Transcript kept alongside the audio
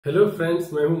Hello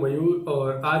friends, मैं हूं मयूर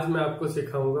और आज मैं आपको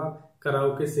सिखाऊंगा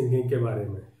कराओके सिंगिंग के बारे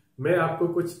में। मैं आपको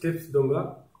कुछ टिप्स दूंगा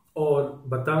और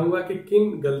बताऊंगा कि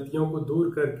किन गलतियों को दूर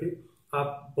करके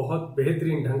आप बहुत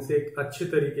बेहतरीन ढंग से एक अच्छे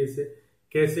तरीके से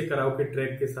कैसे कराओके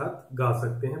ट्रैक के साथ गा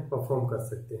सकते हैं, परफॉर्म कर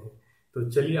सकते हैं। तो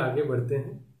चलिए आगे बढ़ते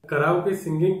हैं। कराओके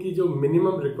सिंगिंग की जो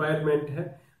मिनिमम रिक्वायरमेंट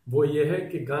है वो ये है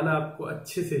कि गाना आपको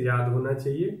अच्छे से याद होना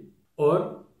चाहिए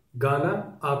और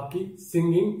गाना आपकी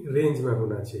सिंगिंग रेंज में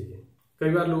होना चाहिए। कई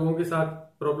बार लोगों के साथ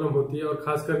प्रॉब्लम होती है और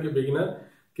खास करके बिगिनर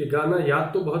कि गाना याद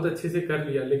तो बहुत अच्छे से कर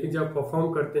लिया लेकिन जब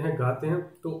परफॉर्म करते हैं, गाते हैं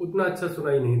तो उतना अच्छा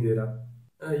सुनाई नहीं दे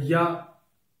रहा या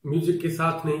म्यूजिक के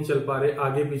साथ नहीं चल पा रहे,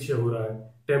 आगे पीछे हो रहा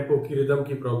है, टेम्पो की रिदम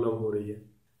की प्रॉब्लम हो रही है।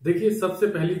 देखिए, सबसे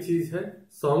पहली चीज है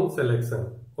सॉन्ग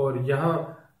सिलेक्शन और यहाँ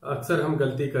अक्सर हम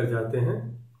गलती कर जाते हैं।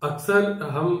 अक्सर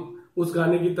हम उस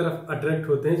गाने की तरफ अट्रैक्ट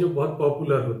होते हैं जो बहुत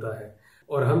पॉपुलर होता है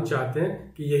और हम चाहते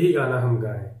हैं कि यही गाना हम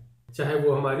गाएं, चाहे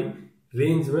वो हमारी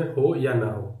रेंज में हो या ना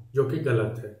हो, जो कि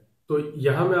गलत है। तो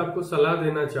यहां मैं आपको सलाह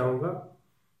देना चाहूंगा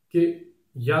कि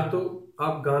या तो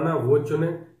आप गाना वो चुने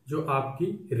जो आपकी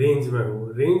रेंज में हो।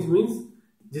 रेंज मीन्स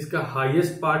जिसका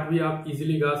हाईएस्ट पार्ट भी आप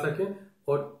इजीली गा सकें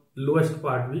और लोएस्ट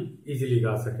पार्ट भी इजीली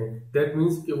गा सकें। दैट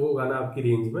मीन्स कि वो गाना आपकी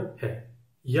रेंज में है।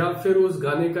 या फिर उस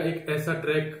गाने का एक ऐसा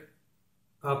ट्रैक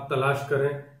आप तलाश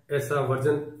करें, ऐसा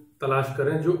वर्जन तलाश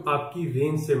करें जो आपकी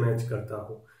रेंज से मैच करता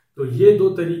हो। तो ये दो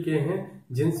तरीके हैं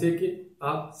जिनसे कि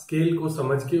आप स्केल को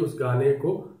समझ के उस गाने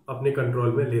को अपने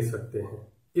कंट्रोल में ले सकते हैं।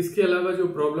 इसके अलावा जो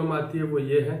प्रॉब्लम आती है वो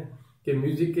ये है कि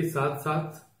म्यूजिक के साथ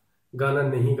साथ गाना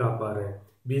नहीं गा पा रहे हैं,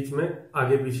 बीच में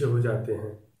आगे पीछे हो जाते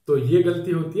हैं। तो ये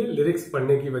गलती होती है लिरिक्स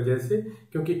पढ़ने की वजह से,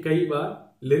 क्योंकि कई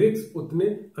बार लिरिक्स उतने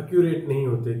एक्यूरेट नहीं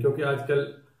होते। क्योंकि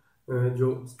आजकल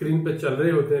जो स्क्रीन पे चल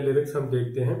रहे होते हैं लिरिक्स हम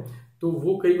देखते हैं तो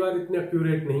वो कई बार इतने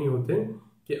एक्यूरेट नहीं होते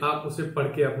कि आप उसे पढ़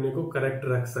के अपने को करेक्ट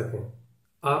रख सकें।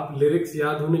 आप लिरिक्स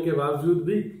याद होने के बावजूद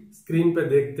भी स्क्रीन पर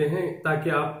देखते हैं ताकि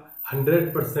आप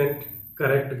 100%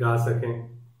 करेक्ट गा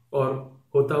सकें, और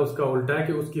होता उसका उल्टा है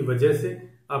कि उसकी वजह से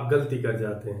आप गलती कर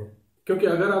जाते हैं। क्योंकि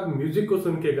अगर आप म्यूजिक को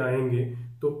सुन के गाएंगे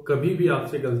तो कभी भी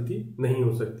आपसे गलती नहीं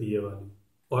हो सकती ये वाली।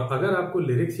 और अगर आपको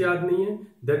लिरिक्स याद नहीं है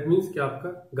दैट मीन्स कि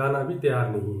आपका गाना भी तैयार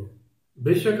नहीं है।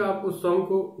 बेशक आप उस सॉन्ग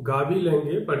को गा भी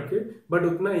लेंगे पढ़ के, बट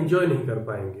उतना एंजॉय नहीं कर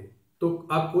पाएंगे। तो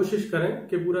आप कोशिश करें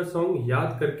कि पूरा सॉन्ग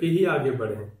याद करके ही आगे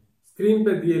बढ़ें। स्क्रीन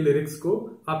पर दिए लिरिक्स को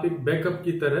आप एक बैकअप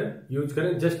की तरह यूज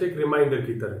करें, जस्ट एक रिमाइंडर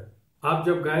की तरह। आप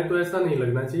जब गाएं तो ऐसा नहीं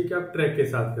लगना चाहिए कि आप ट्रैक के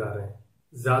साथ गा रहे हैं।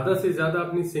 ज्यादा से ज्यादा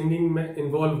अपनी सिंगिंग में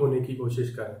इन्वॉल्व होने की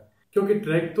कोशिश करें, क्योंकि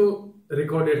ट्रैक तो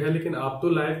रिकॉर्डेड है लेकिन आप तो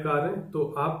लाइव गा रहे हैं, तो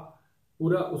आप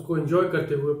पूरा उसको एंजॉय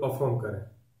करते हुए परफॉर्म करें।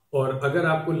 और अगर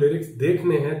आपको लिरिक्स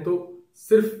देखने हैं तो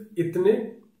सिर्फ इतने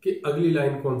कि अगली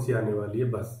लाइन कौन सी आने वाली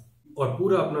है बस, और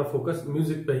पूरा अपना फोकस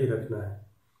म्यूजिक पे ही रखना है।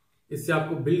 इससे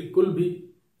आपको बिल्कुल भी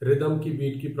रिदम की,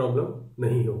 बीट की प्रॉब्लम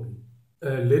नहीं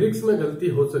होगी। लिरिक्स में गलती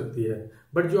हो सकती है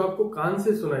बट जो आपको कान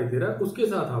से सुनाई दे रहा है उसके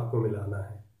साथ आपको मिलाना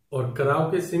है। और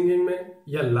कराओके सिंगिंग में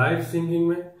या लाइव सिंगिंग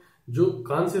में जो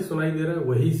कान से सुनाई दे रहा है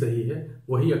वही सही है,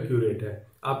 वही एक्यूरेट है,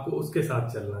 आपको उसके साथ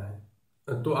चलना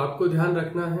है। तो आपको ध्यान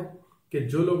रखना है कि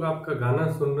जो लोग आपका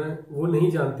गाना सुन रहे हैं वो नहीं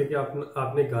जानते कि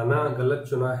आपने गाना गलत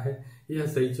चुना है या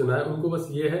सही चुना है। उनको बस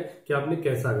ये है कि आपने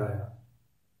कैसा गाया,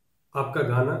 आपका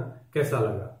गाना कैसा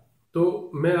लगा।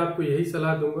 तो मैं आपको यही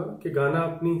सलाह दूंगा कि गाना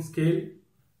अपनी स्केल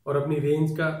और अपनी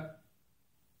रेंज का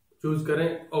चूज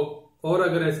करें, और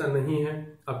अगर ऐसा नहीं है,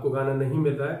 आपको गाना नहीं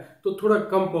मिल रहा है, तो थोड़ा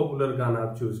कम पॉपुलर गाना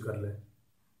आप चूज कर लें।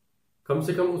 कम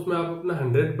से कम उसमें आप अपना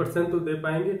 100% तो दे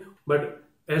पाएंगे, बट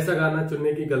ऐसा गाना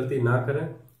चुनने की गलती ना करें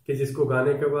कि जिसको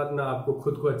गाने के बाद ना आपको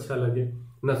खुद को अच्छा लगे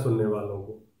ना सुनने वालों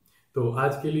को। तो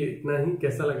आज के लिए इतना ही।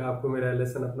 कैसा लगा आपको मेरा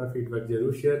लेसन? अपना फीडबैक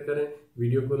जरूर शेयर करें,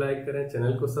 वीडियो को लाइक करें,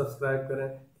 चैनल को सब्सक्राइब करें।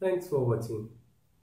 Thanks for watching.